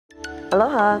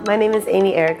Aloha, my name is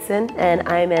Amy Erickson and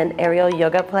I'm an aerial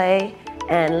yoga play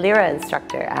and Lyra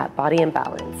instructor at Body and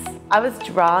Balance. I was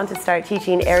drawn to start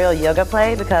teaching aerial yoga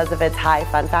play because of its high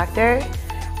fun factor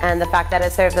and the fact that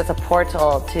it serves as a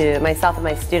portal to myself and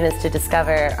my students to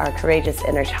discover our courageous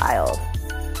inner child.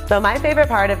 So my favorite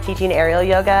part of teaching aerial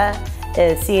yoga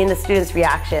is seeing the students'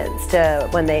 reactions to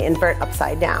when they invert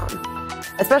upside down.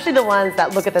 Especially the ones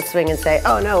that look at the swing and say,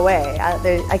 oh, no way,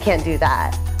 I can't do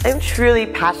that. I'm truly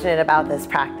passionate about this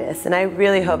practice, and I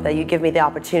really hope that you give me the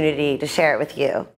opportunity to share it with you.